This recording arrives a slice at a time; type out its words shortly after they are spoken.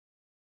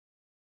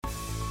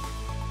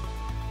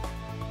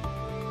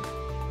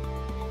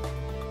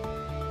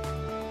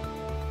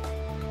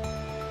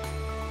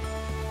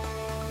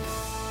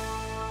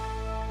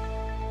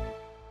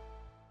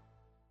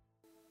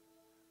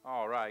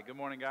All right. Good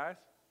morning, guys.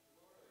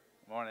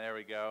 Good morning. There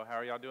we go. How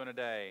are y'all doing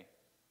today?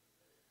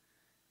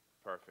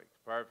 Perfect.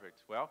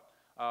 Perfect. Well,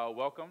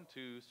 welcome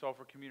to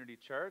Sulphur Community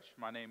Church.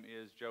 My name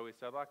is Joey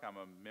Sedlock. I'm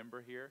a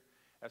member here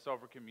at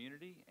Sulphur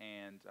Community,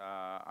 and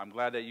I'm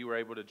glad that you were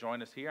able to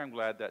join us here. I'm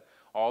glad that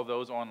all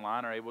those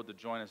online are able to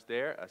join us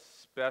there. A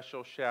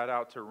special shout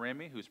out to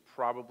Remy, who's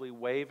probably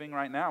waving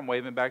right now. I'm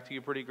waving back to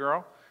you, pretty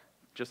girl,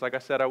 just like I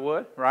said I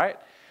would, right?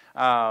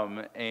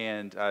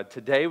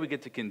 Today we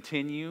get to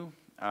continue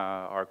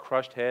our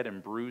Crushed Head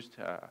and Bruised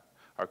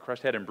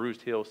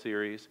Heel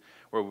series,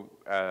 where,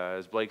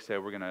 as Blake said,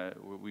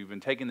 we've been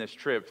taking this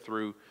trip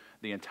through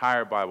the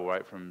entire Bible,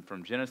 right,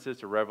 from Genesis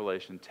to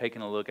Revelation,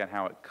 taking a look at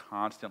how it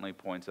constantly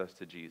points us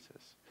to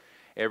Jesus.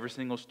 Every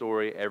single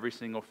story, every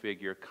single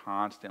figure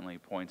constantly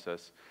points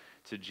us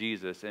to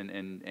Jesus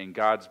and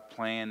God's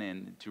plan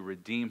and to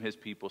redeem His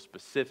people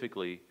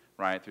specifically,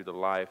 right, through the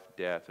life,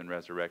 death, and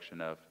resurrection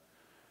of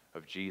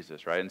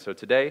Jesus, right? And so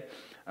today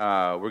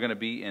we're going to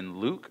be in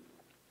Luke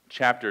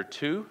chapter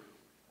 2.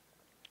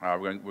 We're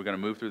going to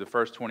move through the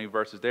first 20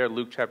 verses there.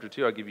 Luke chapter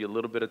 2, I'll give you a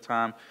little bit of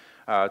time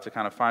to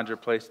kind of find your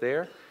place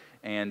there.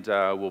 And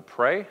we'll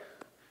pray, and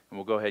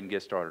we'll go ahead and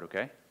get started,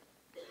 okay?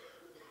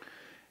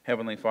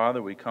 Heavenly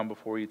Father, we come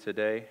before you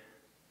today,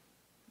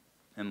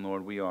 and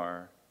Lord, we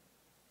are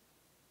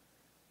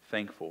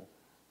thankful.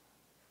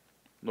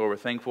 Lord, we're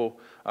thankful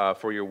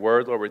for your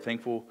word. Lord, we're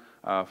thankful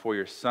for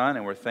your Son,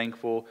 and we're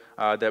thankful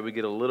that we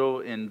get a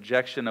little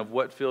injection of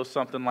what feels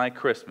something like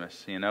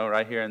Christmas, you know,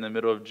 right here in the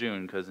middle of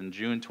June, because in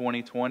June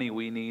 2020,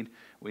 we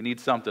need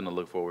something to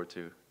look forward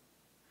to.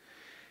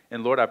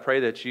 And Lord, I pray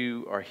that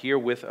you are here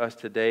with us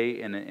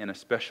today in a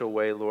special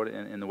way, Lord,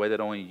 in the way that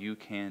only you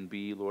can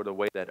be, Lord, a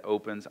way that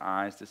opens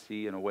eyes to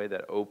see, in a way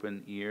that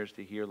opens ears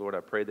to hear. Lord,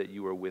 I pray that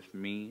you are with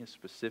me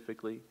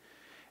specifically.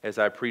 As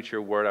I preach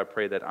your word, I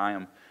pray that I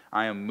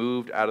am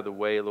moved out of the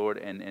way, Lord,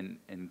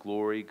 and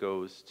glory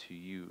goes to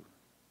you.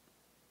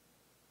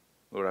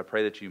 Lord, I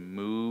pray that you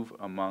move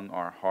among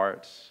our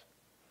hearts,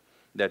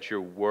 that your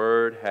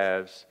word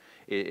has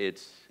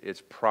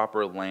its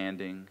proper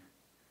landing,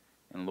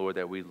 and Lord,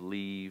 that we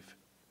leave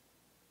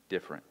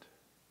different.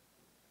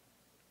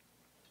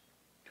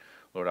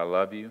 Lord, I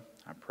love you.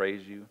 I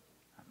praise you.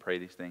 I pray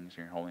these things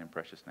in your holy and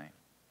precious name.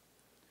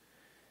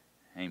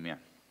 Amen.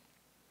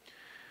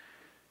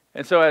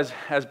 And so as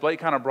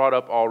Blake kind of brought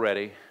up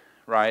already,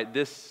 right,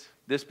 this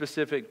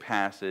specific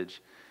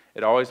passage,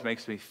 it always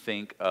makes me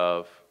think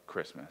of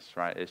Christmas,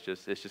 right? It's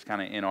just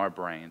kind of in our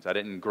brains. I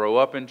didn't grow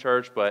up in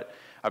church, but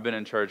I've been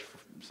in church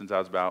since I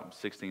was about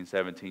 16,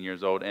 17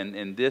 years old,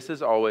 and this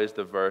is always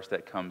the verse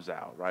that comes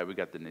out, right? We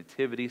got the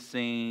nativity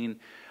scene,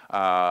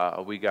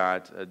 we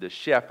got the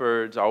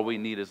shepherds, all we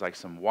need is like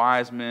some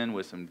wise men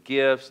with some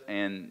gifts,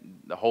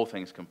 and the whole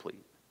thing's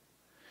complete.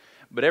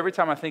 But every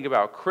time I think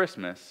about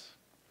Christmas,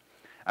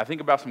 I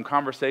think about some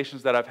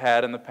conversations that I've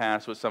had in the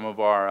past with some of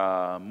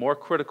our more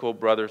critical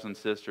brothers and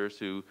sisters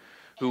who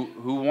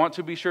want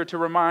to be sure to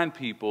remind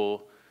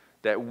people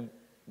that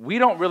we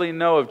don't really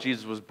know if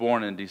Jesus was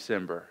born in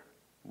December.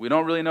 We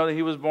don't really know that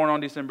he was born on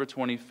December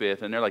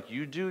 25th. And they're like,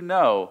 you do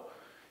know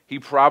he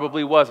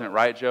probably wasn't,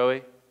 right,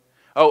 Joey?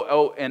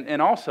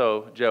 And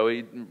also,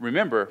 Joey,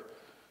 remember,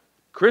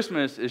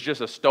 Christmas is just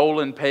a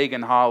stolen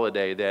pagan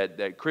holiday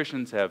that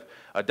Christians have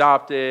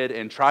adopted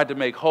and tried to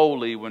make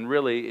holy when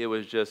really it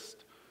was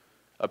just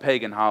a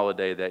pagan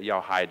holiday that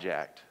y'all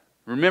hijacked.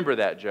 Remember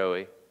that,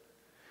 Joey.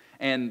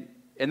 And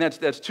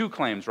that's two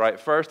claims, right?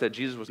 First, that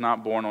Jesus was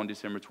not born on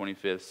December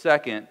 25th.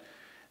 Second,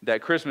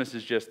 that Christmas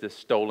is just this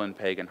stolen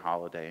pagan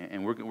holiday.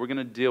 And we're going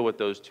to deal with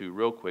those two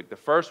real quick. The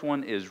first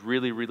one is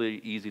really, really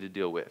easy to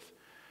deal with.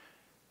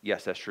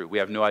 Yes, that's true. We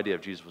have no idea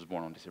if Jesus was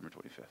born on December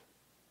 25th.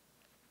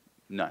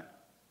 None.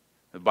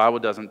 The Bible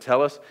doesn't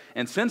tell us.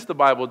 And since the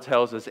Bible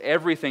tells us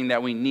everything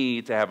that we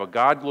need to have a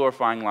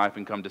God-glorifying life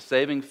and come to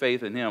saving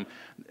faith in him,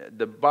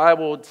 the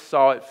Bible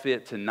saw it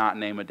fit to not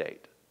name a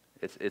date.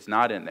 It's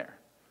not in there.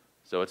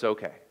 So it's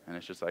okay. And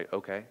it's just like,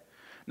 okay.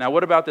 Now,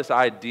 what about this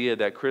idea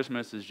that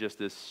Christmas is just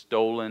this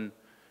stolen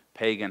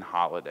pagan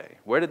holiday?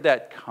 Where did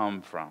that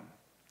come from?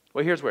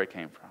 Well, here's where it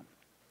came from.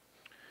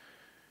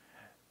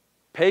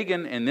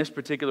 Pagan, in this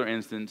particular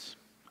instance,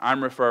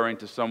 I'm referring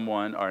to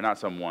someone, or not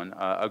someone,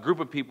 a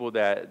group of people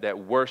that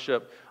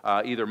worship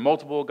either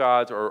multiple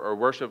gods or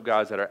worship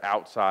gods that are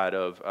outside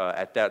of,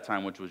 at that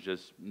time, which was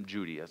just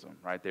Judaism,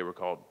 right? They were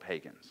called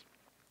pagans.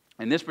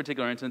 In this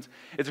particular instance,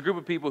 it's a group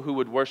of people who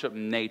would worship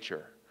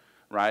nature,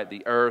 right?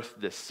 The earth,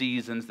 the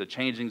seasons, the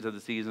changings of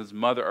the seasons,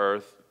 Mother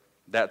Earth,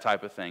 that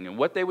type of thing. And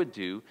what they would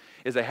do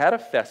is they had a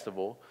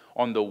festival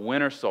on the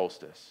winter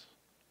solstice.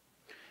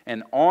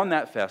 And on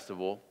that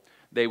festival,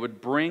 they would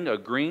bring a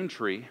green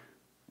tree,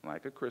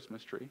 like a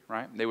Christmas tree,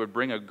 right? They would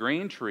bring a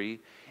green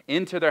tree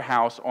into their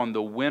house on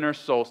the winter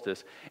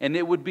solstice, and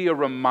it would be a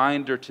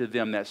reminder to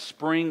them that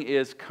spring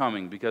is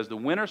coming, because the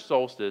winter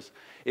solstice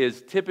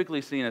is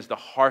typically seen as the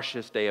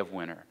harshest day of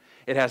winter.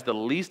 It has the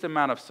least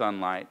amount of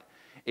sunlight.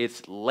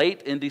 It's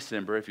late in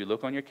December. If you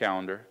look on your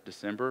calendar,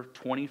 December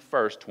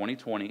 21st,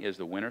 2020 is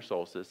the winter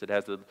solstice. It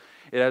has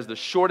the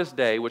shortest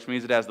day, which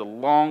means it has the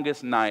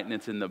longest night, and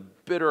it's in the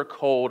bitter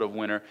cold of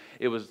winter.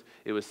 It was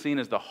seen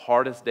as the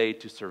hardest day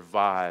to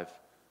survive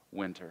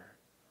winter.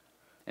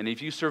 And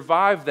if you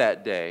survive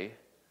that day,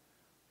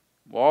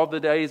 all the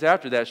days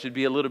after that should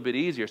be a little bit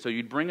easier. So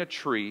you'd bring a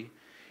tree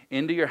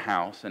into your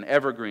house, an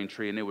evergreen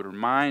tree, and it would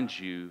remind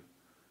you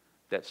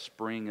that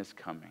spring is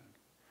coming,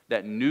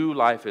 that new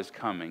life is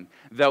coming,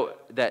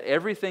 that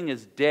everything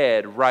is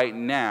dead right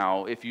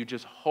now. If you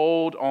just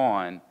hold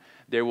on,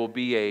 there will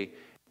be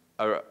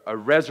a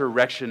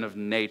resurrection of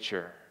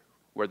nature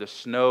where the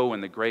snow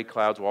and the gray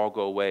clouds will all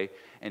go away,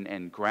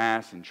 and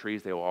grass and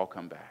trees, they will all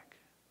come back.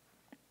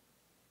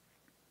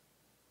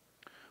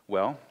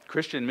 Well,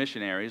 Christian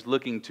missionaries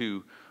looking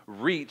to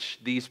reach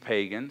these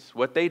pagans,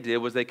 what they did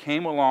was they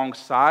came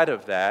alongside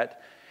of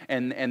that,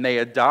 and they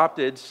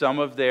adopted some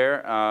of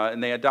their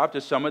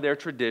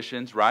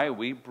traditions. Right,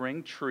 we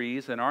bring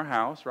trees in our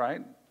house,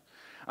 right?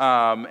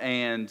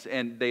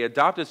 And they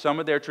adopted some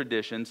of their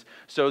traditions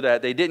so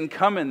that they didn't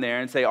come in there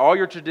and say all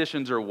your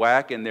traditions are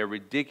whack and they're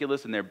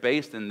ridiculous and they're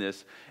based in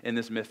this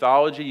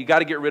mythology. You got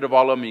to get rid of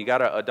all of them. You got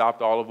to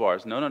adopt all of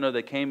ours. No.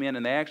 They came in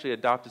and they actually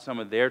adopted some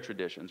of their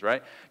traditions,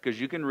 right? Because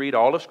you can read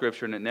all of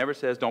Scripture and it never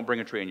says don't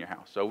bring a tree in your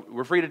house. So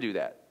we're free to do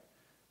that.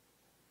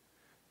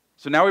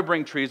 So now we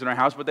bring trees in our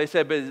house, but they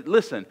said, but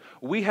listen,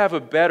 we have a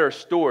better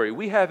story.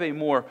 We have a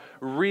more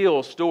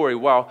real story.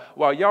 While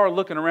y'all are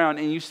looking around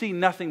and you see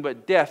nothing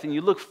but death and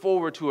you look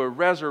forward to a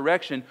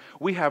resurrection,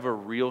 we have a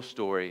real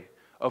story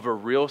of a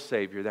real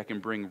Savior that can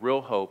bring real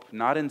hope,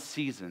 not in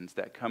seasons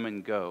that come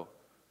and go,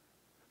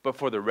 but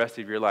for the rest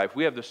of your life.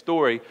 We have the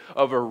story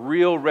of a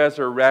real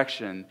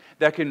resurrection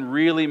that can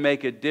really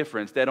make a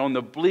difference, that on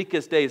the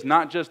bleakest days,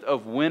 not just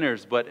of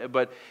winters,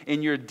 but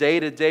in your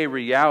day-to-day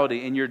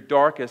reality, in your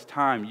darkest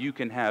time, you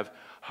can have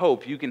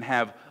hope. You can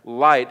have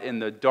light in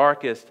the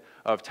darkest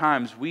of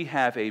times. We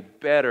have a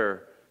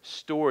better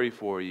story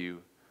for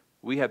you.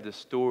 We have the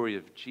story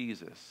of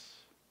Jesus.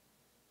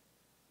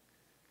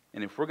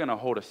 And if we're going to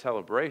hold a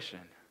celebration,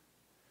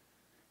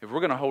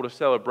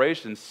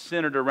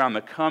 centered around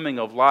the coming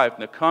of life,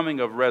 the coming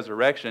of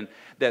resurrection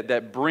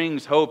that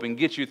brings hope and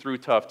gets you through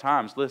tough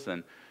times,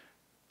 listen,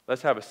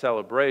 let's have a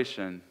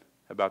celebration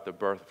about the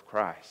birth of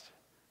Christ,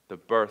 the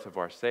birth of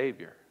our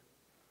Savior.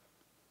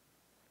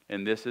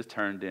 And this is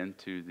turned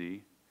into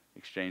the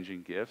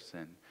exchanging gifts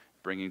and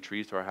bringing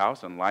trees to our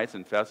house and lights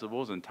and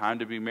festivals and time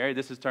to be married.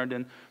 This is turned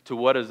into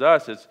what is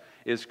us,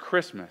 is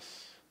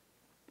Christmas.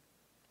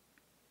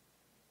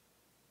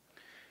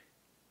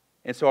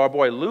 And so our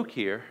boy Luke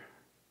here,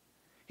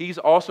 he's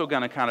also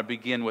going to kind of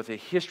begin with a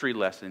history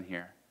lesson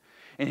here.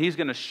 And he's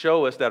going to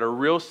show us that a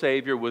real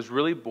Savior was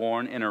really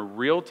born in a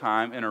real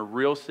time, in a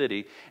real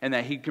city, and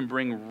that he can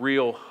bring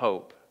real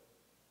hope.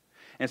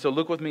 And so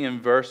look with me in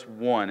verse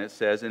 1. It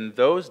says, in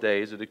those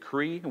days a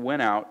decree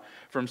went out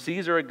from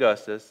Caesar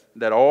Augustus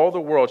that all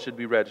the world should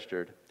be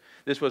registered.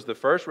 This was the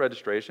first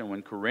registration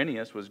when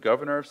Quirinius was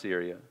governor of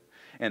Syria.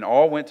 And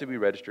all went to be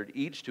registered,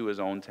 each to his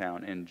own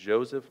town. And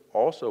Joseph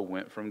also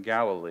went from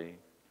Galilee,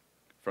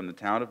 from the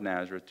town of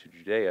Nazareth to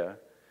Judea,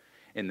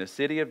 in the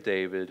city of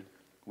David,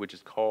 which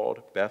is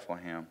called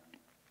Bethlehem,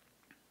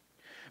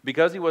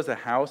 because he was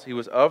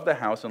of the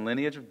house and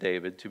lineage of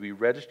David, to be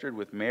registered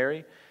with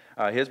Mary,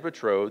 his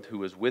betrothed, who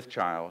was with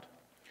child.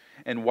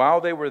 And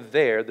while they were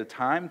there, the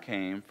time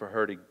came for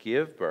her to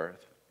give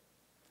birth.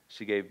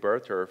 She gave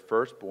birth to her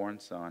firstborn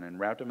son and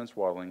wrapped him in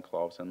swaddling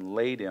cloths and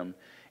laid him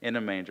in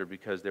a manger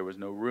because there was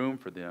no room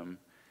for them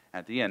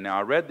at the end. Now,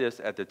 I read this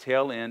at the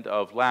tail end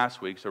of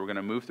last week, so we're going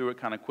to move through it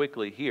kind of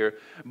quickly here.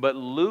 But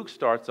Luke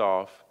starts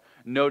off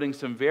noting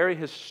some very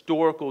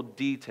historical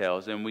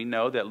details, and we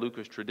know that Luke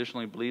is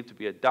traditionally believed to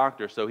be a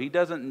doctor, so he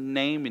doesn't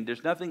name, and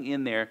there's nothing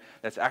in there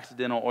that's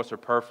accidental or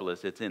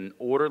superfluous. It's in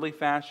orderly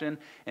fashion,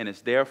 and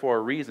it's there for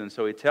a reason.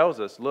 So he tells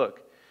us,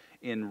 look,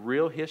 in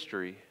real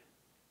history,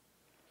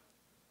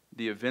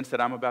 the events that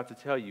I'm about to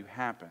tell you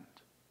happened.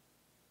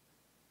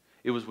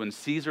 It was when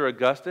Caesar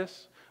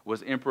Augustus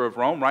was emperor of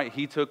Rome, right?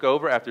 He took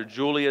over after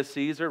Julius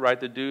Caesar, right?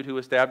 The dude who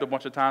was stabbed a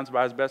bunch of times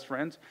by his best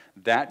friends.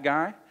 That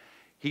guy.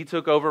 He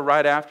took over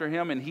right after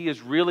him, and he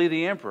is really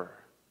the emperor,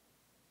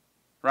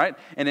 right?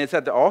 And it's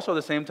at also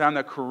the same time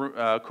that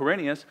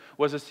Quirinius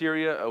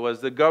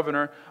was the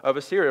governor of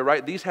Assyria,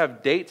 right? These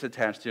have dates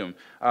attached to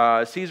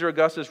him. Caesar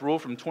Augustus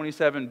ruled from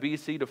 27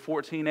 BC to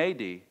 14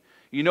 AD.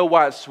 You know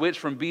why it switched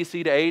from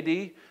BC to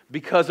AD?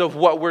 Because of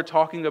what we're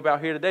talking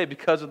about here today,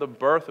 because of the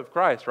birth of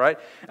Christ, right?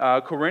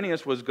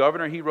 Quirinius was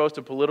governor. He rose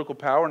to political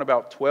power in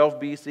about 12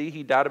 BC.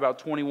 He died about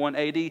 21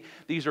 AD.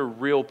 These are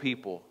real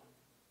people.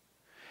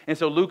 And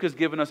so Luke has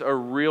given us a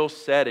real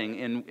setting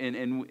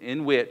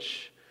in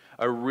which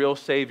a real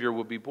Savior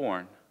will be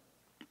born.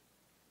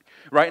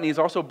 Right? And he's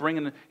also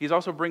bringing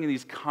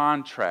these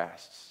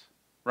contrasts,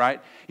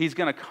 right? He's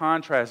going to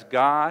contrast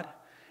God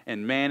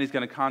and man. He's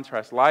going to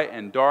contrast light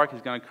and dark.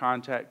 He's going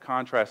to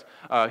contrast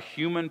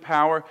human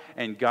power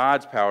and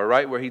God's power,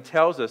 right? Where he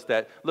tells us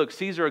that, look,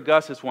 Caesar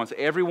Augustus wants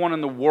everyone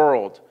in the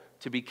world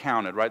to be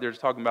counted, right? They're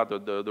just talking about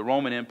the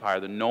Roman Empire,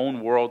 the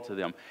known world to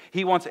them.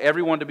 He wants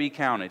everyone to be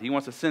counted. He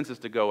wants a census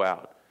to go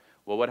out.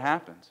 Well, what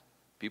happens?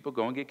 People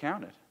go and get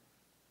counted.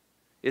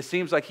 It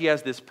seems like he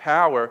has this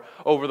power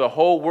over the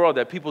whole world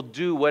that people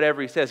do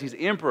whatever he says. He's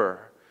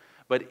emperor.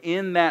 But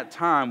in that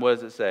time, what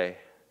does it say?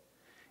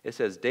 It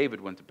says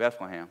David went to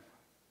Bethlehem.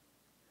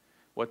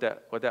 What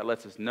that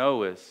lets us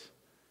know is,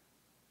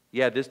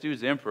 yeah, this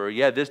dude's emperor.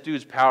 Yeah, this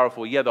dude's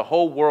powerful. Yeah, the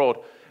whole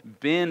world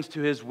bends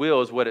to his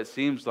will is what it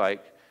seems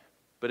like.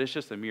 But it's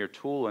just a mere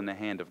tool in the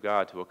hand of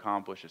God to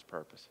accomplish his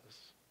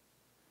purposes.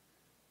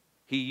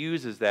 He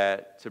uses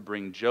that to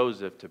bring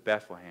Joseph to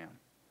Bethlehem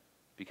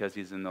because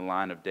he's in the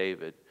line of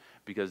David,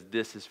 because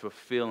this is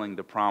fulfilling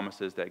the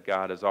promises that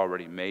God has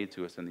already made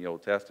to us in the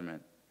Old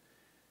Testament.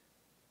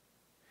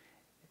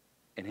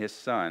 And his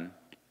son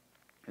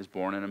is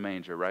born in a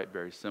manger, right?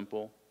 Very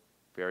simple,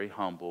 very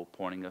humble,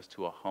 pointing us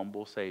to a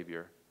humble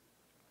Savior.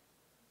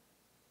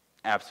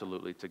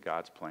 Absolutely to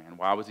God's plan.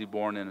 Why was he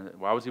born in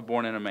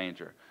a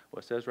manger? Well,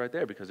 it says right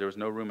there, because there was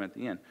no room at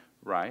the inn.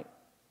 Right?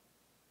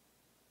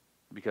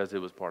 Because it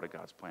was part of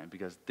God's plan.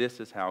 Because this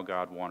is how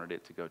God wanted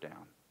it to go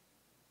down.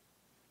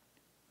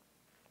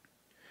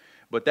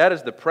 But that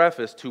is the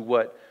preface to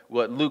what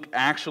Luke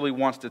actually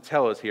wants to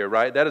tell us here,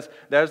 right? That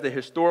is the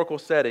historical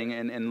setting,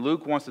 and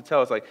Luke wants to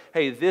tell us, like,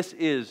 hey, this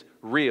is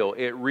real.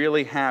 It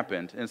really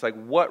happened. And it's like,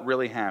 what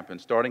really happened?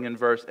 Starting in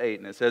verse 8,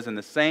 and it says, in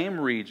the same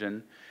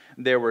region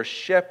there were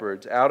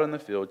shepherds out in the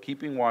field,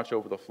 keeping watch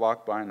over the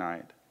flock by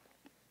night.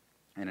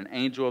 And an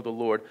angel of the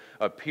Lord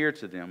appeared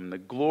to them, and the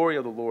glory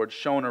of the Lord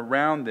shone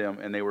around them,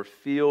 and they were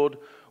filled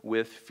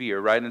with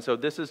fear, right? And so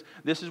this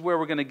is where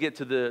we're going to get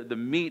to the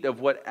meat of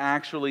what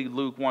actually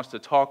Luke wants to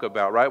talk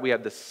about, right? We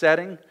have the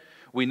setting.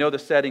 We know the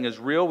setting is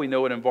real. We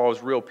know it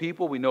involves real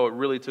people. We know it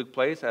really took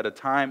place at a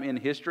time in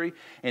history.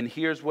 And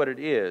here's what it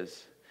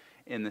is.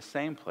 In the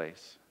same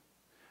place,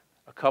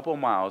 a couple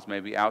miles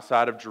maybe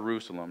outside of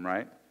Jerusalem,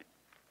 right?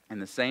 In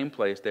the same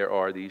place, there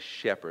are these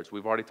shepherds.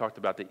 We've already talked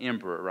about the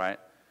emperor, right?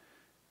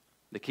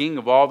 The king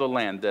of all the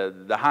land,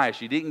 the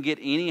highest. You didn't get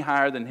any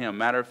higher than him.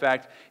 Matter of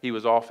fact, he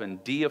was often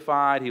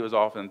deified. He was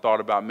often thought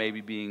about maybe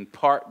being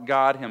part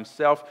God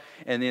himself.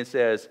 And then it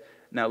says,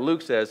 now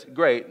Luke says,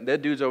 great,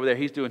 that dude's over there.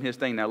 He's doing his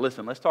thing. Now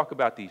listen, let's talk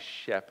about these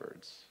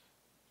shepherds.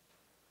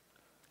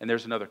 And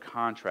there's another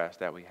contrast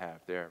that we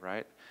have there,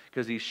 right?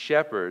 Because these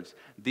shepherds,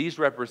 these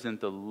represent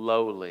the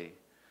lowly,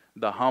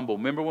 the humble.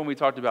 Remember when we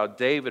talked about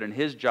David and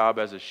his job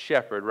as a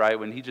shepherd, right?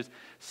 When he just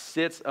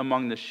sits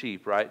among the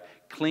sheep, right?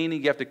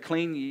 Cleaning,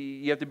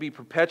 you have to be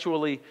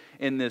perpetually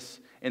in this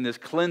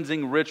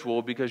cleansing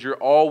ritual because you're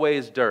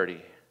always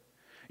dirty.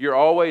 You're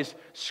always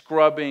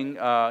scrubbing,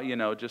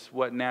 just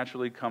what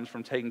naturally comes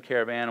from taking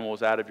care of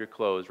animals out of your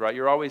clothes, right?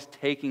 You're always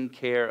taking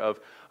care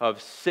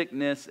of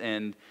sickness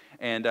and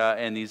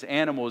these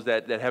animals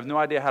that have no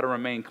idea how to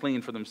remain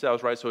clean for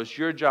themselves, right? So it's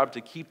your job to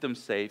keep them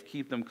safe,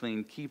 keep them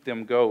clean, keep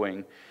them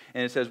going.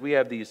 And it says we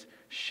have these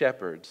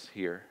shepherds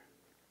here.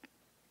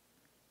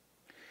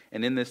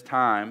 And in this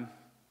time,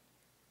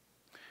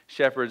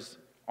 shepherds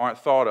aren't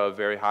thought of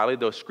very highly,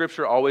 though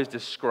Scripture always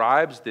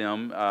describes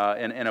them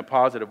in a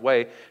positive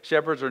way.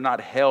 Shepherds are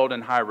not held in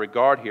high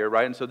regard here,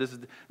 right? And so this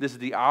is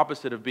the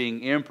opposite of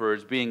being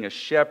emperors, being a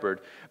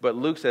shepherd. But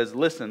Luke says,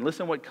 listen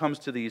what comes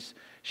to these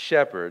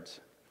shepherds.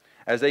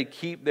 As they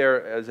keep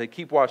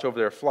watch over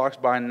their flocks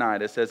by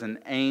night, it says, an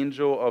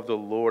angel of the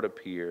Lord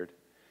appeared,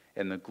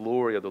 and the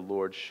glory of the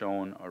Lord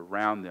shone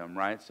around them,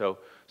 right? So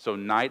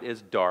night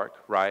is dark,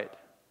 right?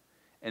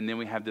 And then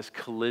we have this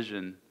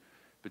collision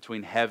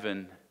between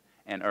heaven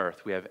and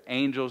earth. We have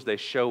angels, they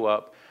show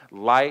up.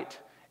 Light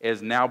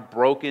is now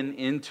broken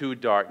into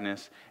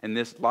darkness, and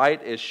this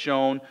light is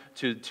shown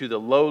to the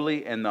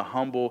lowly and the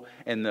humble,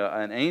 and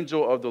an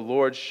angel of the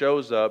Lord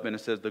shows up, and it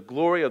says the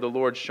glory of the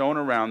Lord shone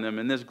around them.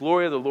 And this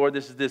glory of the Lord,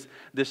 this is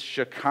this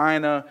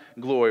Shekinah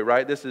glory,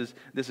 right? This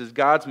is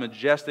God's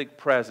majestic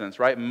presence,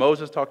 right?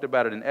 Moses talked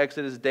about it in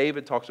Exodus,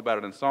 David talks about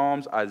it in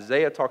Psalms,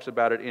 Isaiah talks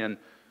about it in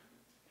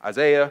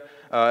Isaiah,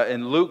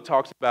 and Luke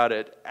talks about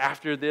it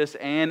after this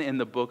and in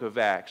the book of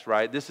Acts,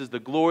 right? This is the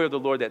glory of the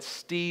Lord that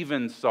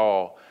Stephen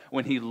saw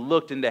when he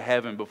looked into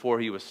heaven before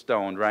he was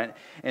stoned, right?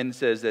 And it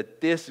says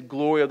that this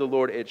glory of the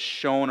Lord, it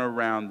shone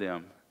around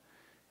them.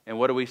 And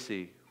what do we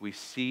see? We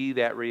see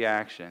that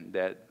reaction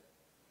that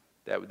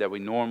we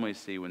normally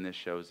see when this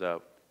shows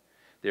up.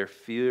 They're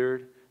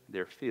filled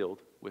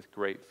with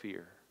great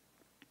fear.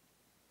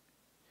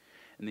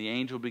 And the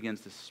angel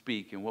begins to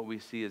speak, and what we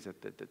see is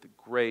that the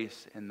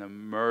grace and the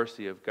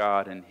mercy of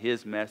God and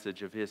His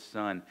message of His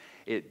Son,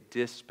 it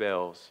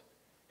dispels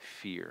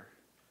fear.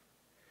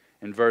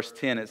 In verse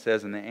 10 it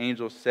says, and the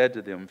angel said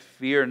to them,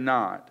 fear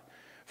not,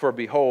 for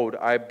behold,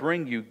 I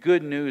bring you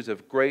good news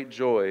of great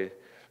joy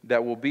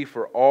that will be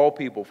for all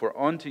people. For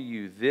unto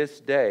you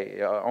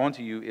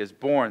is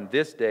born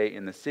this day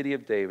in the city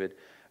of David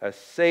a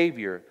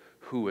Savior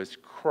who is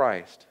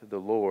Christ the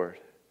Lord.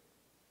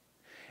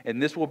 And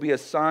this will be a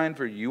sign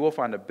for you. You will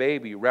find a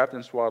baby wrapped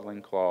in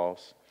swaddling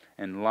cloths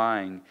and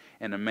lying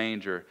in a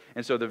manger.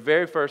 And so the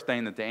very first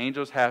thing that the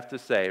angels have to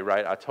say,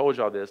 right? I told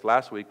y'all this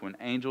last week, when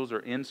angels are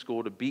in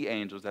school to be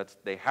angels,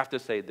 they have to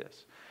say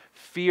this.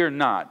 Fear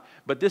not.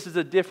 But this is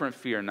a different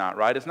fear not,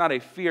 right? It's not a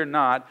fear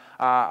not,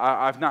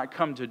 I've not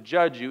come to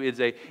judge you.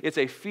 It's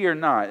a fear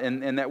not.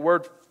 And that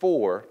word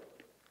for,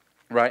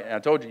 right? And I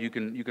told you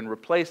can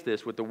replace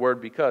this with the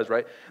word because,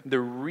 right? The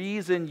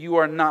reason you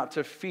are not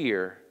to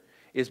fear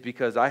is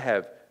because I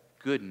have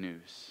good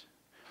news.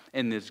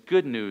 And this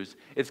good news,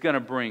 it's going to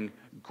bring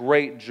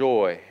great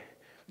joy.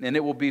 And it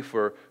will be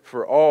for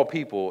all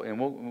people. And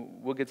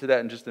we'll get to that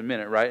in just a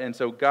minute, right? And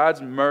so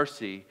God's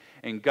mercy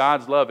and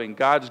God's love and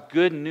God's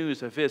good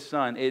news of His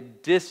Son,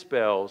 it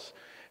dispels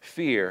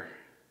fear.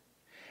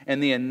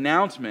 And the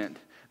announcement,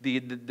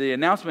 the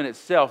announcement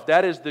itself,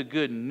 that is the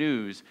good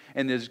news.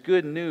 And this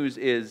good news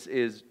is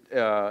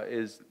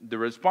the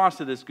response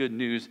to this good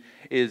news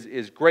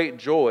is great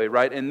joy,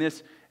 right?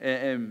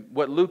 And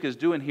what Luke is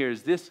doing here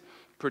is this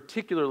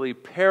particularly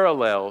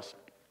parallels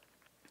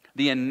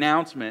the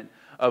announcement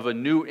of a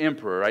new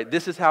emperor, right?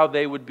 This is how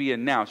they would be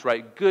announced,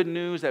 right? Good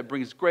news that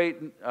brings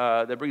great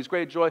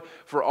joy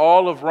for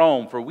all of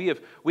Rome. For we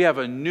have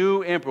a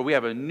new emperor, we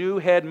have a new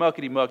head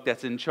muckety-muck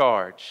that's in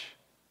charge.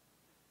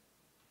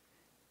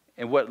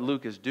 And what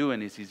Luke is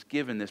doing is he's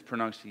given this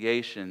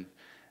pronunciation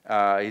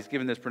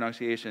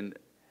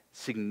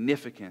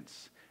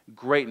significance,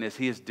 greatness.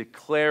 He is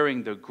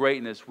declaring the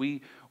greatness.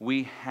 We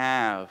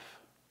have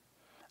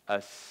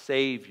a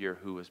Savior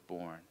who is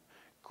born,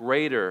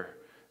 greater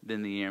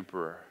than the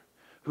emperor,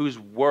 whose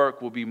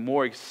work will be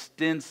more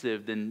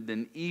extensive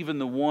than even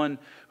the one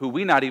who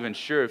we're not even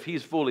sure if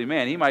he's fully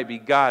man. He might be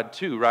God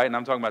too, right? And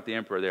I'm talking about the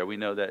emperor there. We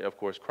know that, of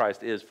course,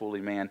 Christ is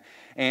fully man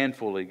and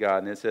fully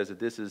God. And it says that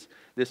this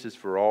is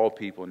for all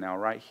people. Now,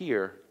 right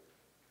here,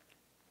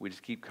 we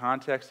just keep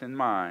context in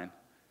mind.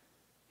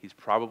 He's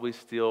probably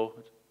still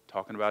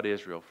talking about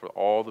Israel, for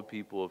all the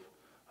people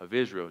of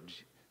Israel.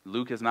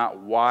 Luke has not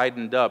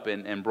widened up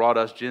and brought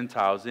us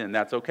Gentiles in.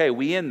 That's okay.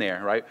 We in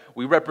there, right?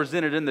 We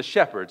represented in the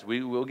shepherds.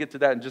 We'll get to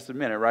that in just a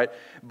minute, right?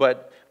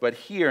 But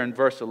here in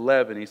verse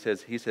 11, he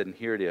said, and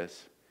here it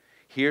is.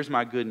 Here's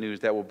my good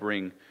news that will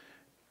bring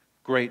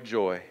great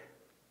joy.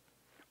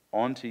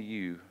 Unto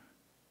you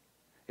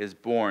is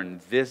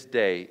born this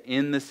day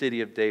in the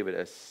city of David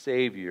a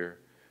Savior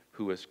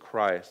who is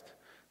Christ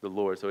the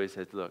Lord. So he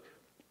says, look,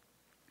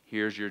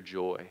 here's your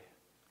joy.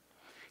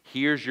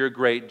 Here's your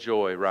great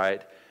joy,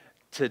 right?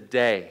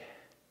 Today,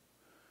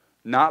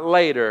 not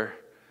later,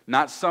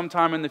 not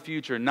sometime in the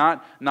future,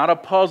 not a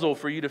puzzle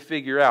for you to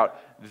figure out.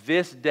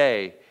 This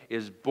day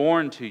is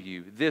born to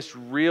you. This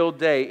real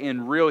day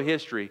in real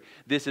history,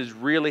 this is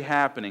really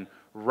happening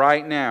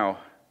right now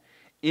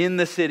in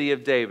the city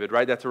of David,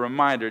 right? That's a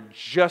reminder,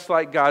 just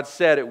like God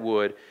said it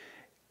would,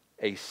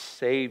 a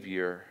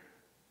Savior,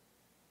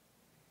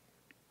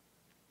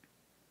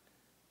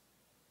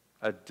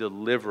 a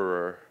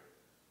deliverer,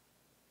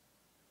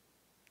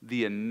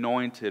 the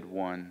anointed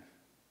one,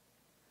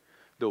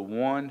 the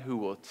one who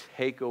will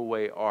take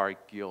away our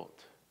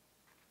guilt,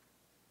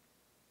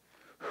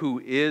 who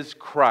is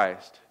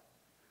Christ,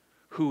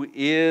 who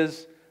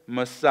is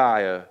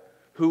Messiah,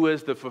 who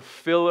is the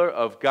fulfiller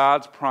of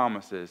God's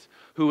promises,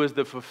 who is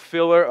the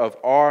fulfiller of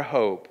our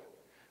hope,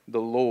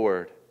 the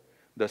Lord,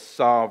 the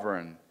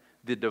sovereign,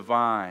 the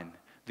divine,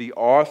 the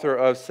author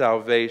of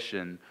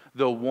salvation,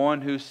 the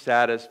one who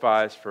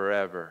satisfies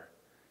forever.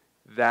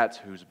 That's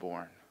who's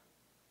born.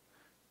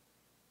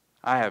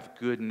 I have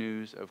good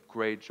news of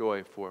great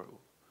joy, for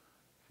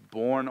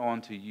born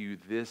unto you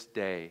this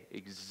day,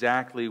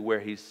 exactly where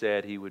He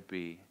said He would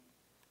be,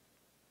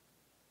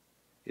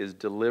 is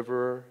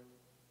deliverer,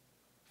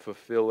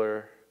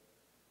 fulfiller,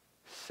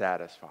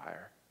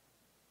 satisfier.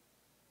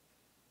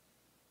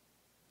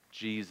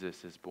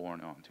 Jesus is born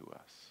unto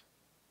us.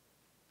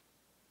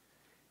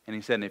 And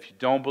He said, and if you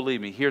don't believe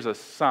me, here's a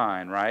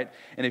sign, right?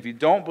 And if you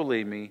don't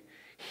believe me,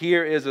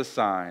 here is a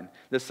sign.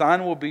 The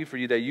sign will be for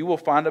you that you will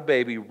find a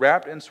baby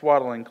wrapped in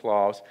swaddling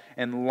cloths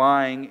and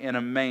lying in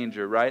a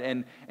manger,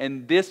 right?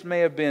 And this may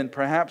have been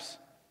perhaps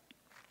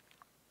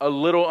a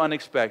little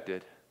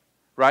unexpected,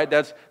 right?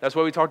 That's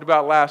what we talked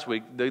about last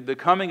week. The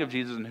coming of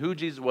Jesus and who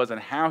Jesus was and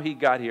how He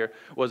got here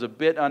was a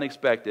bit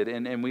unexpected.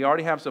 And we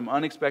already have some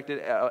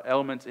unexpected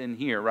elements in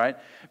here, right?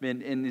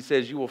 And He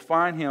says, you will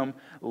find Him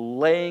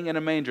laying in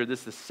a manger. This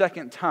is the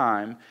second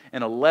time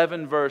in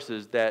 11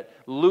 verses that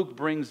Luke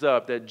brings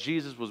up that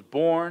Jesus was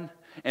born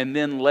and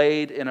then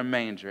laid in a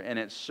manger. And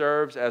it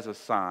serves as a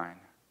sign.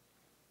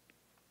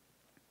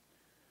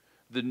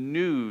 The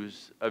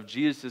news of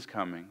Jesus'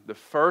 coming, the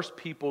first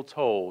people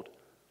told,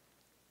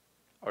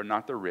 are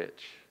not the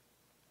rich,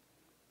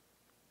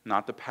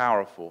 not the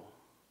powerful,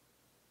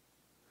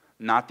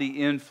 not the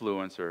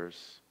influencers,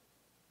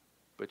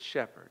 but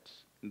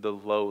shepherds, the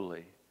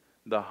lowly,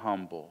 the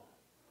humble,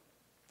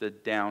 the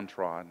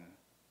downtrodden.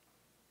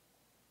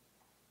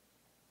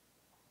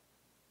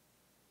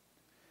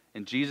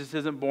 And Jesus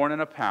isn't born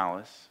in a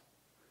palace.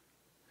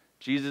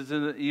 Jesus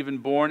isn't even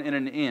born in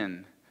an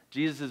inn.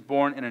 Jesus is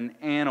born in an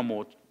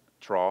animal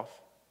trough.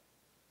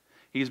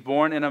 He's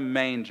born in a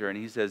manger, and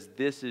he says,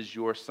 this is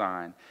your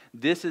sign.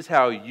 This is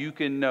how you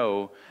can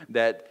know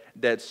that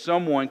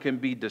someone can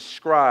be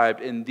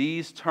described in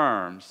these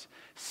terms,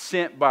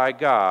 sent by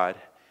God,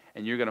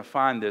 and you're going to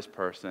find this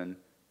person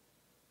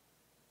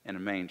in a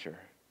manger.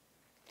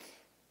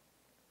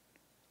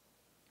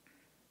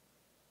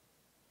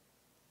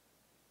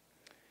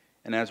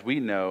 And as we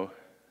know,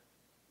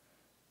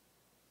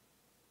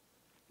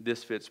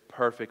 this fits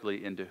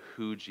perfectly into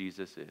who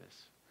Jesus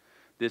is.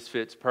 This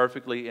fits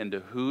perfectly into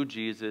who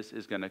Jesus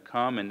is going to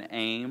come and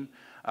aim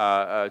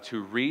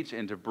to reach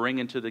and to bring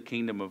into the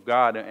kingdom of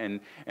God.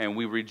 And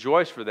we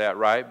rejoice for that,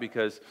 right?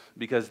 Because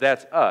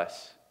that's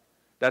us.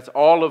 That's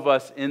all of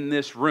us in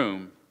this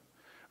room,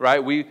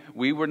 right?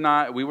 We were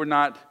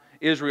not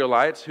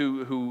Israelites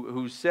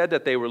who said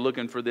that they were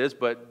looking for this,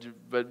 but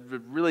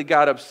really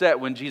got upset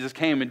when Jesus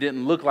came and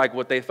didn't look like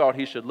what they thought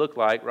he should look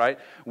like, right?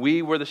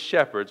 We were the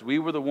shepherds. We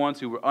were the ones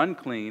who were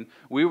unclean.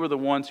 We were the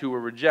ones who were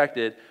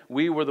rejected.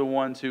 We were the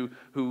ones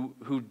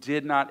who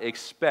did not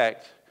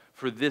expect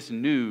for this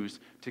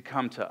news to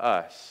come to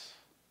us.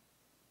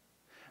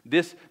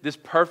 This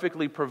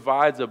perfectly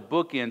provides a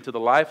bookend to the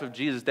life of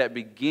Jesus that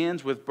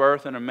begins with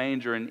birth in a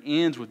manger and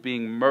ends with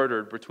being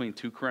murdered between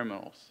two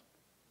criminals.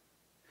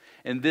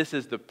 And this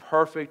is the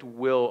perfect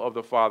will of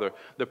the Father,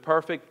 the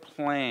perfect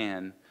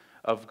plan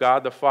of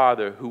God the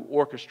Father who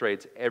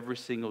orchestrates every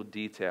single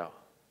detail.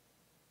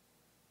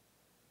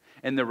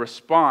 And the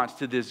response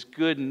to this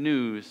good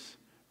news,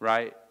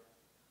 right,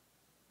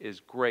 is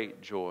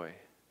great joy.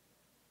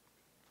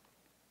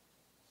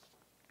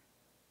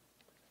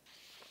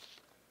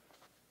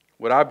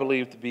 What I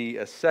believe to be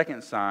a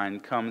second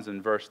sign comes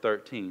in verse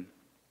 13.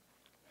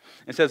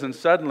 It says, and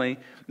suddenly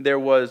there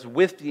was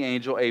with the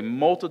angel a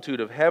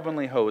multitude of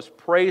heavenly hosts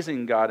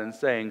praising God and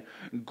saying,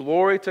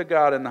 glory to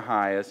God in the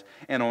highest,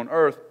 and on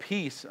earth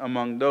peace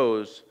among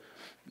those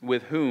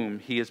with whom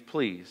he is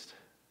pleased.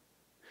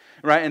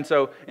 Right? And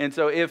so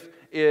if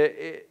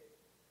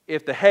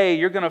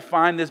you're going to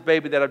find this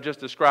baby that I've just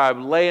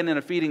described laying in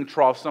a feeding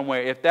trough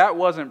somewhere, if that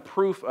wasn't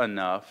proof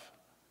enough,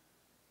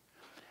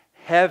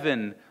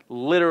 heaven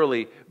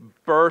literally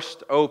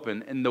burst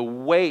open, and the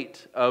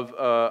weight of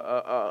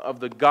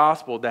the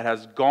gospel that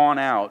has gone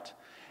out,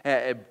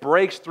 it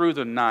breaks through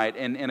the night,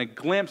 and a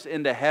glimpse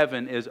into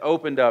heaven is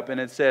opened up, and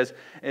it says,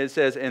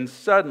 and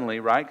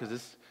suddenly, right, because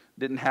this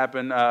didn't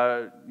happen,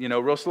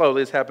 real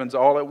slowly. This happens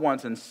all at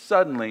once, and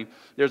suddenly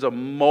there's a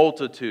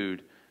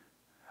multitude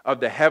of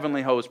the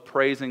heavenly host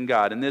praising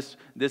God. And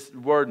this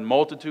word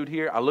multitude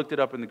here, I looked it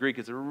up in the Greek.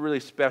 It's a really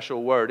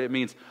special word. It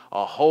means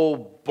a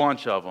whole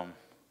bunch of them.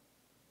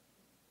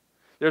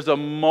 There's a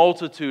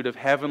multitude of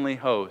heavenly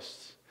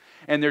hosts,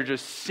 and they're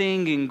just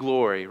singing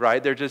glory,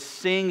 right? They're just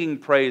singing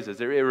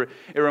praises. It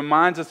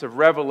reminds us of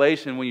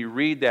Revelation when you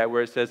read that,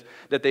 where it says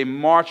that they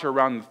march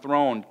around the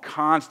throne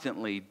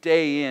constantly,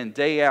 day in,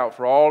 day out,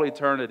 for all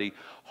eternity.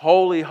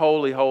 Holy,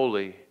 holy,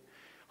 holy.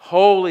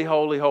 Holy,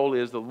 holy,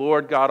 holy is the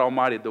Lord God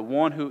Almighty, the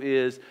one who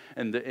is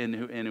and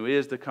who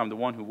is to come, the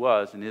one who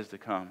was and is to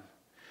come.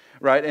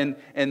 Right?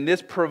 And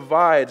this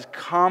provides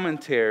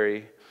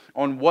commentary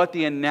on what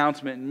the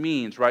announcement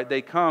means, right?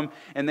 They come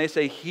and they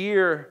say,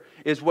 here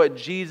is what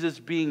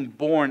Jesus being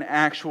born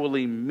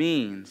actually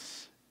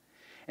means.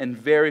 And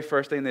very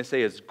first thing they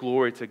say is,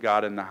 glory to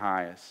God in the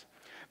highest.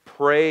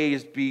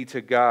 Praise be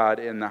to God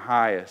in the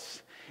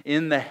highest,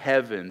 in the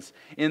heavens,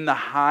 in the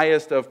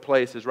highest of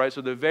places, right? So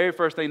the very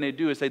first thing they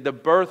do is say, the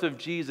birth of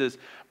Jesus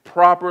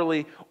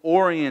properly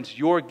orients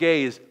your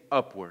gaze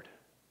upward.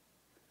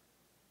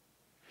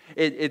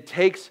 It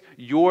takes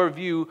your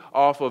view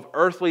off of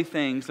earthly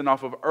things and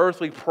off of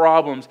earthly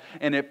problems,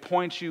 and it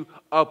points you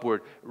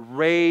upward.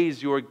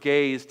 Raise your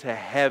gaze to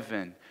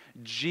heaven.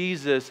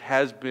 Jesus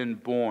has been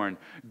born.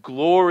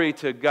 Glory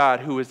to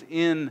God who is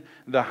in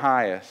the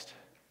highest.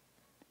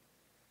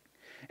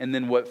 And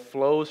then what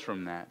flows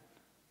from that?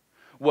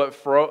 What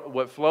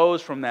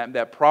flows from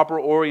that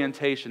proper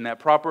orientation, that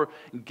proper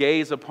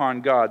gaze upon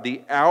God,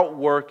 the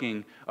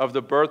outworking of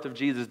the birth of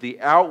Jesus,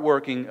 the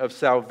outworking of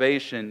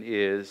salvation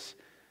is,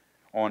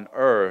 on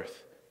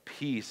earth,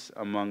 peace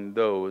among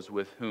those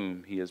with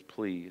whom he is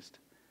pleased.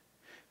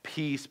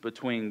 Peace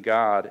between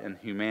God and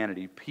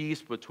humanity.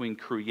 Peace between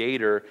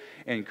creator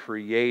and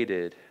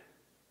created.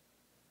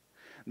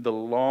 The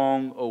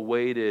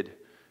long-awaited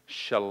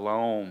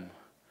shalom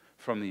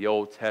from the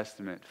Old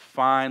Testament.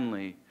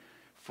 Finally,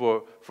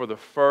 for the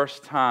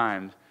first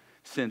time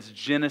since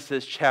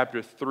Genesis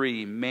chapter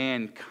 3,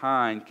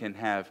 mankind can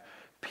have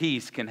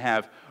peace, can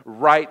have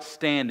right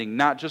standing,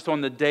 not just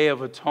on the Day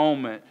of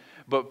Atonement,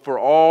 but for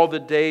all the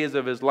days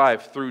of his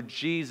life. Through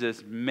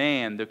Jesus,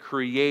 man, the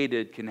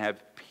created, can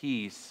have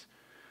peace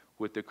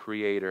with the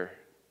Creator.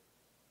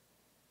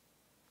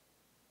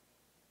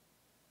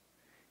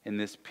 And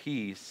this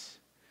peace,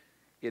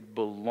 it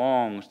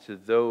belongs to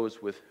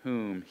those with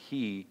whom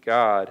he,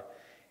 God,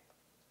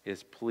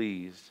 is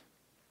pleased.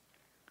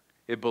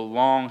 It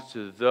belongs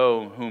to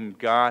those whom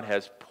God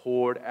has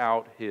poured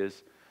out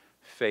his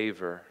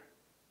favor.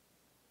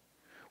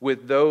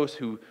 With those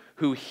who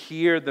who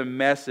hear the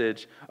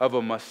message of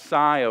a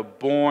Messiah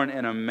born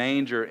in a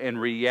manger and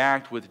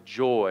react with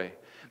joy.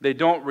 They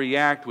don't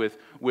react with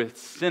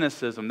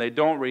cynicism. They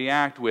don't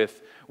react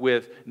with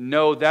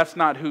no, that's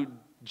not who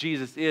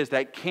Jesus is.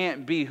 That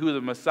can't be who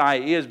the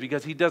Messiah is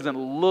because he doesn't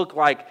look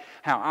like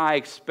how I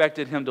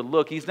expected him to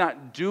look. He's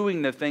not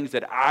doing the things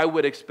that I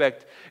would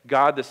expect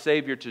God the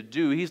Savior to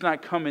do. He's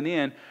not coming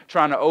in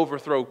trying to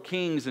overthrow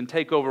kings and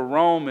take over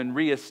Rome and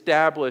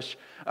reestablish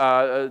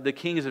the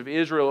kings of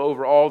Israel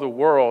over all the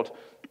world.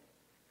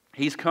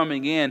 He's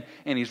coming in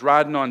and he's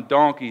riding on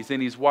donkeys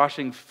and he's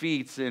washing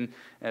feet,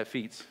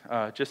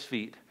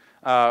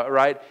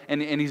 right?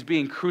 And he's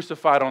being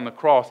crucified on the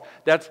cross.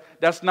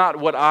 That's not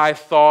what I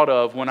thought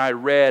of when I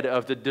read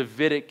of the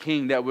Davidic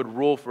king that would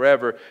rule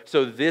forever.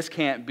 So this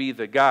can't be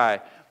the guy.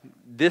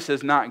 This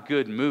is not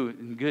good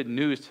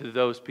news to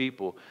those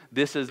people.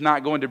 This is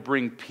not going to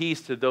bring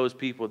peace to those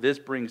people. This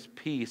brings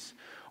peace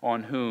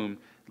on whom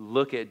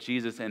look at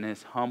Jesus in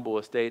his humble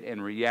estate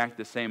and react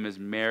the same as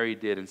Mary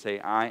did and say,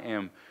 I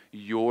am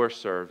your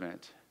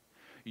servant.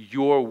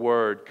 Your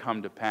word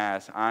come to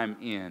pass. I'm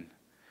in.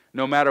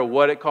 No matter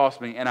what it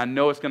costs me, and I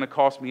know it's going to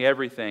cost me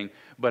everything,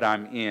 but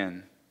I'm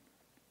in.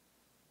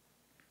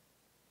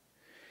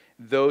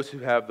 Those who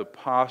have the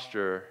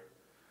posture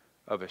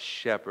of a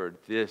shepherd,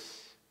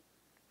 this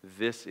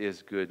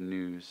is good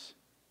news.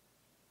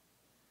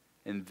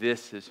 And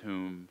this is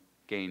whom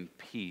gain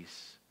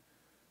peace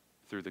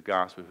through the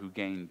gospel, who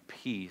gain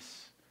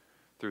peace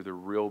through the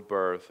real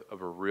birth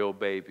of a real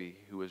baby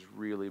who was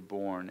really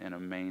born in a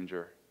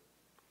manger.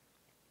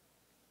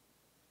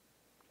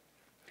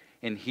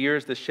 And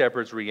here's the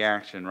shepherd's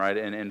reaction, right?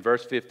 And in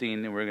verse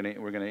 15, and we're going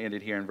to end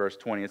it here in verse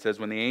 20. It says,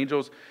 when the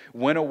angels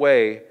went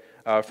away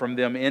from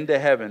them into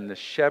heaven, the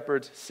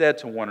shepherds said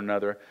to one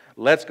another,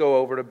 let's go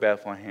over to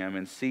Bethlehem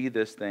and see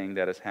this thing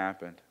that has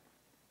happened,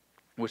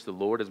 which the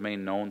Lord has made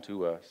known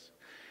to us.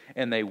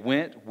 And they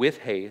went with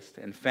haste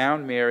and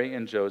found Mary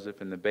and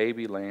Joseph and the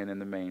baby laying in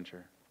the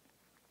manger.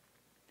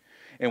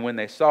 And when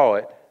they saw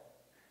it,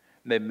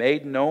 they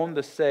made known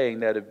the saying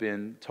that had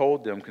been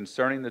told them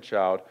concerning the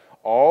child.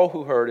 All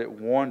who heard it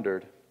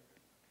wondered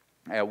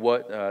at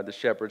what the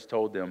shepherds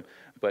told them.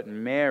 But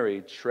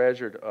Mary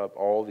treasured up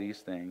all these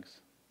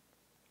things,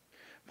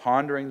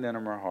 pondering them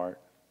in her heart.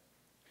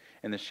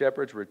 And the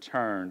shepherds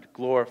returned,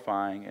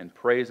 glorifying and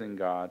praising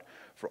God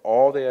for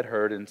all they had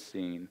heard and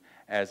seen,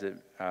 as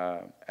it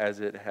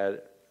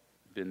had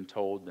been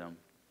told them.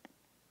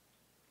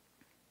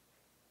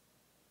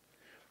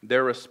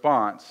 Their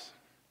response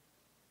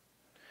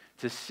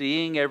to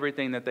seeing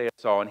everything that they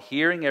saw and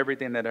hearing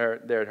everything that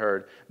they had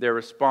heard, their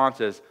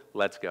response is,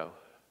 let's go.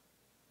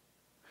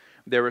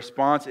 Their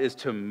response is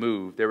to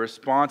move. Their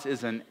response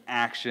is an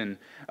action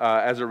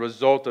as a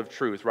result of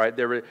truth, right?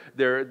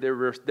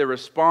 Their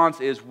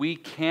response is, we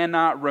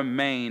cannot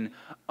remain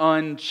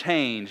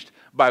unchanged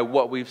by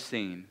what we've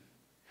seen.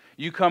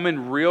 You come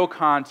in real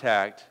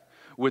contact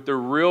with the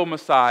real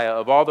Messiah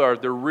of all the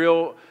earth,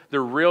 the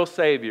real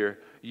Savior,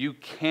 you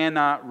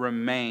cannot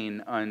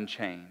remain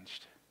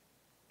unchanged.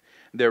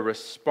 Their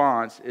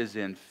response is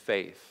in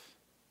faith.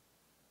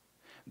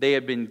 They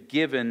have been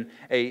given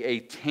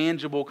a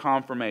tangible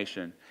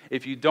confirmation.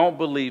 If you don't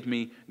believe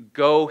me,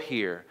 go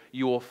here.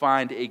 You will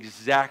find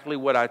exactly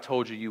what I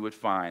told you you would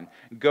find.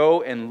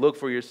 Go and look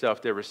for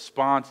yourself. Their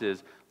response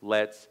is,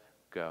 let's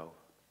go.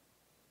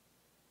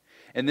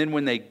 And then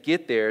when they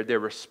get there, their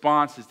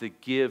response is to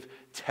give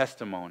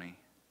testimony.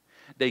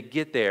 They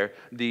get there,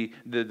 the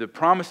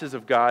promises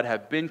of God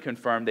have been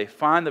confirmed. They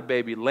find the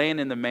baby laying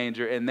in the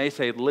manger and they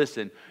say,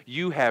 listen,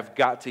 you have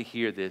got to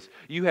hear this.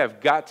 You have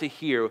got to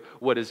hear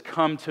what has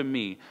come to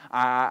me.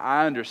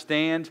 I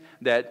understand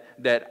that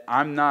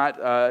I'm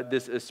not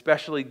this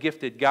especially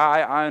gifted guy.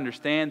 I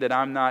understand that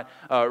I'm not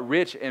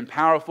rich and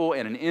powerful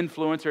and an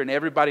influencer and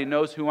everybody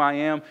knows who I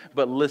am.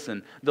 But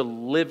listen, the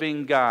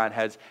living God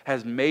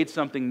has made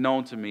something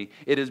known to me.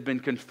 It has been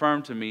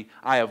confirmed to me.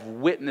 I have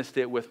witnessed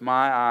it with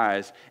my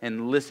eyes.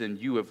 And listen,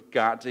 you have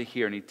got to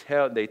hear. And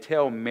they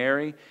tell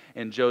Mary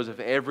and Joseph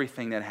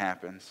everything that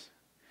happens.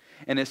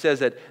 And it says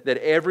that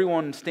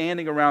everyone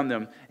standing around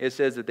them, it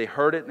says that they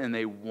heard it and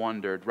they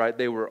wondered, right?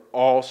 They were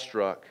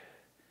awestruck.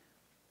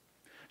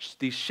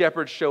 These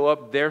shepherds show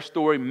up. Their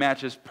story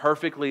matches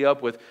perfectly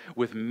up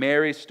with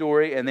Mary's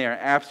story, and they are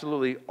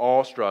absolutely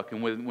awestruck.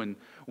 And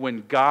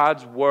when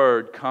God's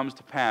word comes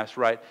to pass,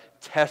 right,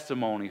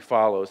 testimony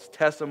follows.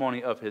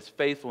 Testimony of his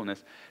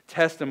faithfulness.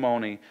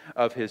 Testimony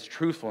of his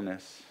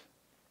truthfulness.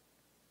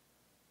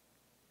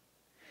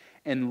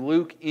 And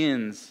Luke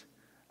ends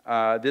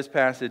this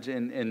passage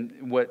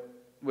in what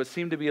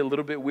seemed to be a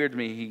little bit weird to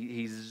me.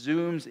 He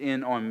zooms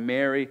in on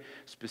Mary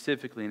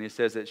specifically, and he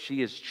says that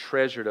she has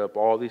treasured up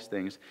all these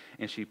things,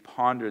 and she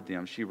pondered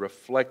them. She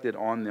reflected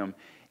on them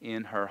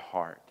in her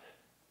heart.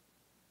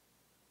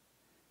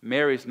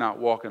 Mary's not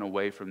walking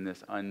away from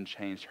this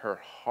unchanged. Her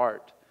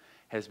heart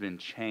has been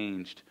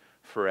changed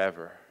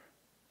forever.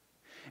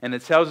 And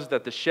it tells us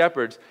that the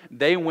shepherds,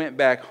 they went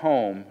back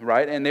home,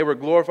 right? And they were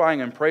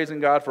glorifying and praising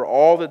God for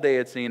all that they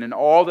had seen and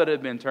all that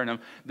had been turned them.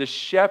 The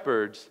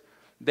shepherds,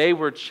 They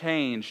were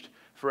changed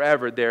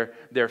forever.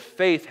 Their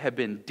faith had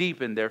been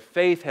deepened. Their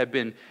faith had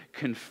been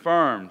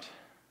confirmed.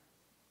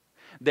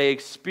 They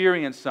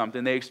experienced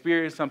something. They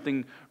experienced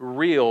something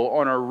real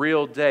on a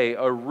real day,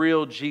 a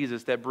real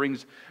Jesus that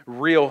brings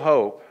real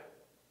hope.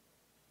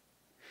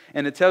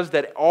 And it tells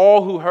that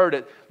all who heard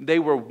it, they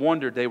were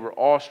wondered, they were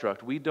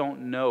awestruck. We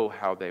don't know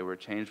how they were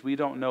changed. We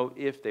don't know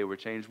if they were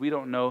changed. We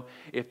don't know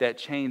if that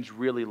change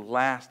really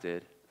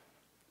lasted.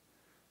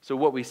 So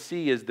what we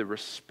see is the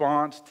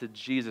response to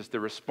Jesus, the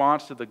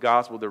response to the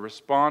gospel, the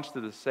response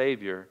to the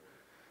Savior.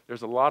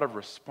 There's a lot of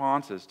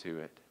responses to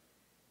it.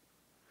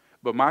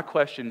 But my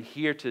question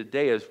here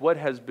today is, what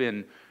has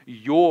been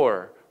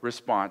your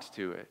response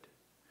to it?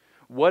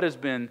 What has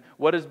been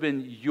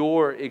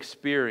your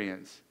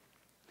experience?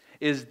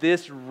 Is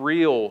this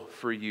real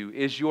for you?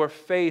 Is your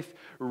faith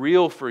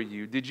real for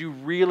you? Did you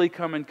really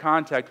come in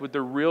contact with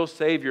the real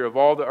Savior of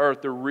all the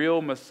earth, the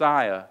real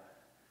Messiah?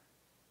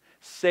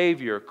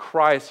 Savior,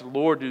 Christ,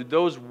 Lord, do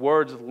those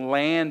words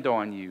land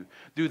on you?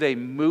 Do they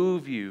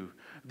move you?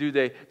 Do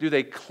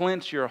they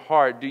clench your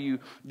heart? Do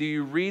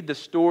you read the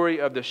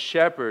story of the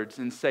shepherds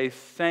and say,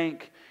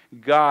 thank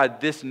God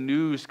this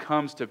news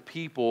comes to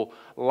people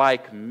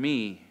like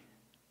me?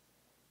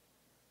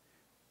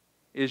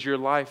 Is your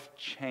life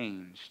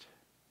changed?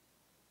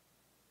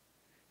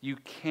 You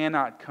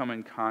cannot come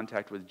in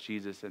contact with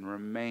Jesus and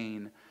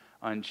remain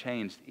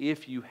unchanged.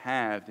 If you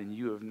have, then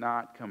you have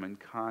not come in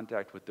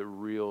contact with the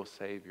real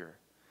Savior.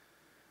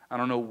 I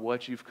don't know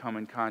what you've come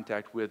in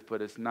contact with,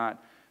 but it's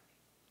not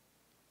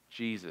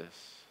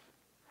Jesus.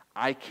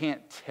 I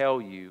can't tell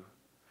you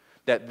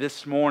that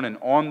this morning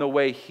on the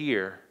way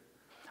here,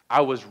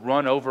 I was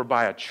run over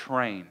by a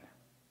train.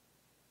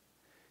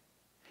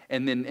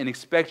 And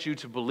expect you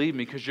to believe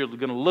me, because you're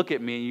going to look at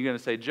me and you're going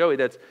to say, Joey,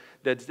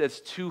 that's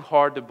too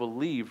hard to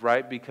believe,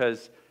 right?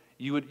 Because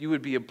you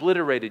would be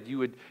obliterated.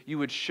 You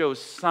would show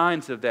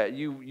signs of that.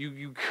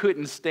 You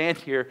couldn't stand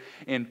here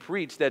and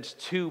preach. That's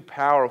too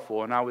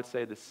powerful. And I would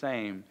say the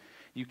same.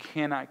 You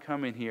cannot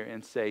come in here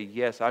and say,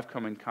 yes, I've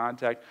come in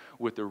contact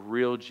with the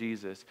real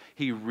Jesus.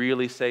 He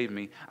really saved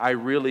me. I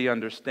really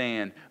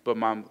understand. But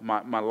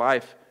my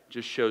life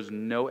just shows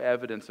no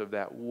evidence of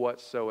that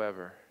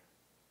whatsoever.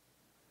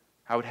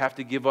 I would have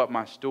to give up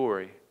my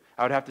story.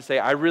 I would have to say,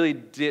 I really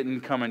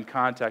didn't come in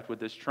contact with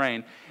this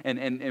train.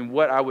 And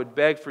what I would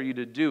beg for you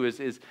to do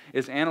is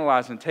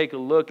analyze and take a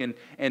look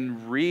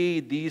and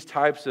read these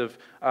types of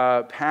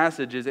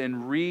passages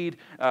and read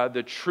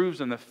the truths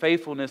and the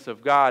faithfulness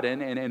of God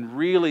and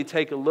really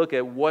take a look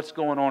at what's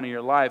going on in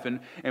your life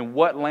and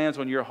what lands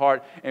on your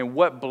heart and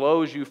what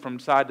blows you from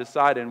side to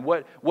side and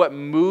what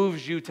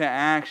moves you to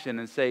action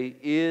and say,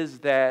 is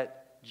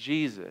that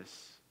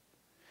Jesus?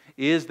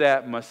 Is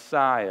that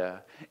Messiah?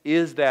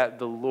 Is that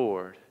the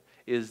Lord?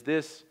 Is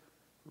this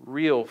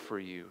real for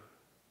you?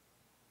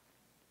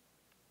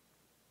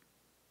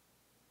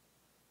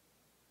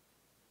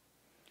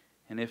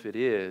 And if it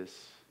is,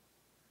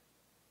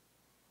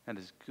 that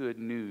is good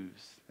news.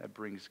 That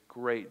brings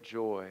great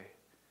joy.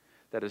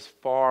 That is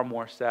far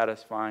more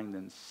satisfying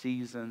than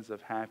seasons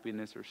of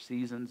happiness or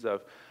seasons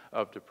of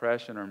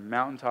depression or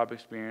mountaintop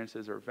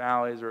experiences or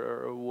valleys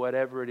or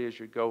whatever it is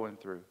you're going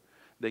through.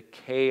 The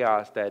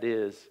chaos that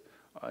is,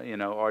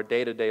 our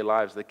day-to-day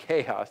lives, the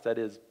chaos that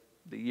is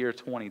the year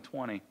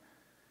 2020.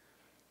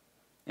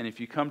 And if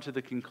you come to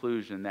the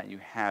conclusion that you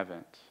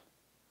haven't,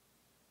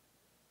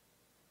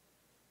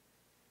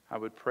 I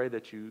would pray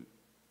that you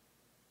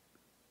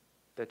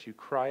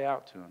cry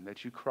out to Him,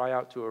 that you cry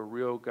out to a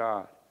real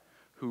God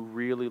who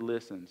really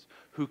listens,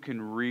 who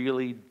can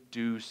really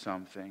do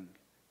something.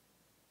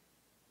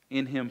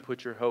 In Him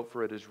put your hope,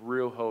 for it is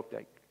real hope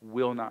that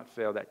will not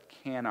fail, that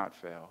cannot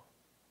fail.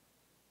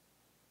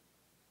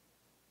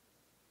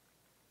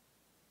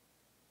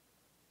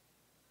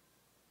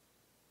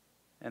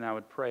 And I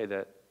would pray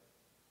that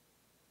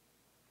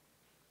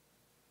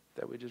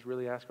we just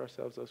really ask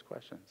ourselves those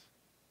questions.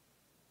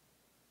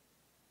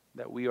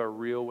 That we are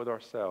real with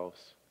ourselves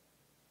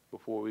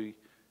before we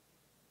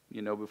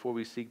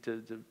seek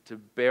to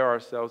bear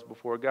ourselves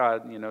before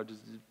God.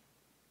 Just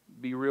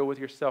be real with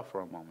yourself for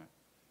a moment.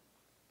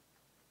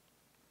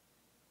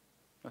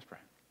 Let's pray.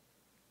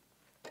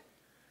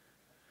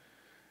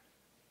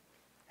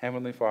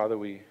 Heavenly Father,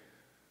 we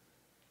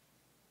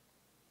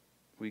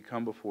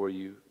come before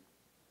you.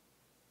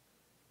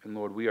 And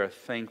Lord, we are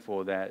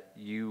thankful that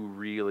you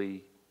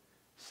really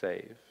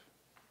save.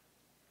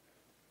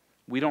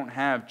 We don't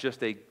have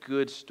just a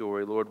good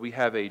story, Lord. We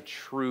have a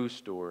true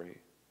story.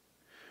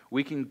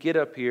 We can get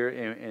up here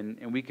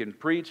and we can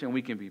preach and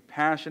we can be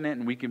passionate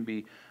and we can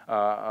be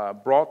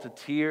brought to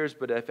tears.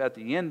 But if at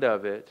the end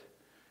of it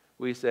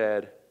we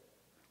said,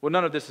 well,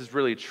 none of this is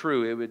really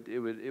true,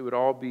 it would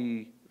all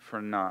be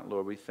for naught,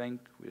 Lord. We're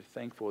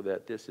thankful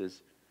that this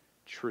is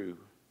true.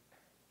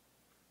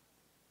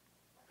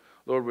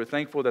 Lord, we're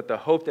thankful that the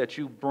hope that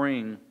you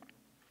bring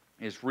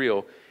is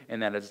real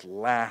and that it's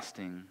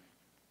lasting.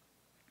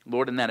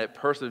 Lord, and that it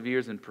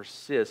perseveres and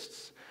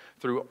persists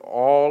through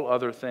all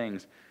other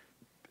things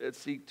that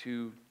seek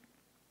to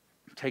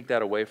take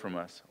that away from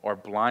us or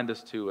blind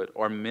us to it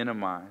or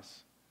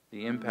minimize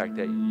the impact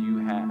that you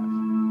have.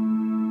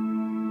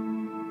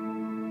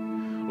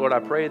 Lord, I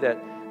pray that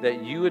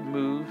you would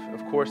move,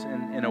 of course,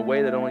 in a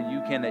way that only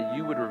you can, that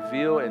you would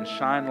reveal and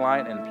shine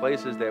light in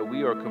places that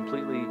we are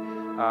completely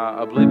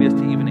oblivious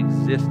to even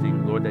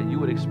existing, Lord, that you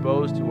would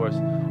expose to us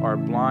our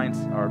blind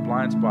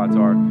spots,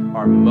 our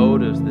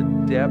motives, the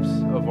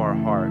depths of our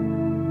heart.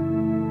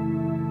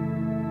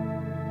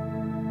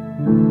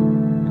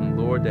 And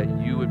Lord, that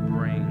you would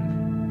bring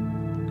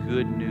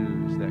good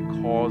news that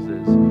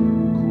causes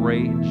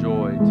great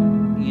joy to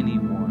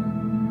anyone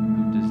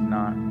who does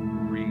not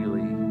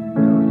really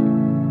know you.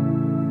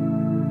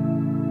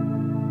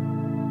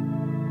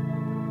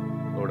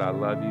 Lord, I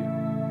love you.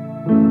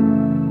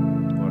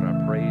 Lord, I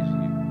praise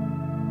you.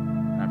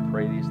 And I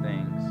pray these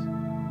things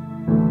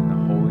in the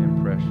holy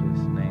and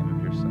precious name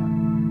of your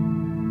Son.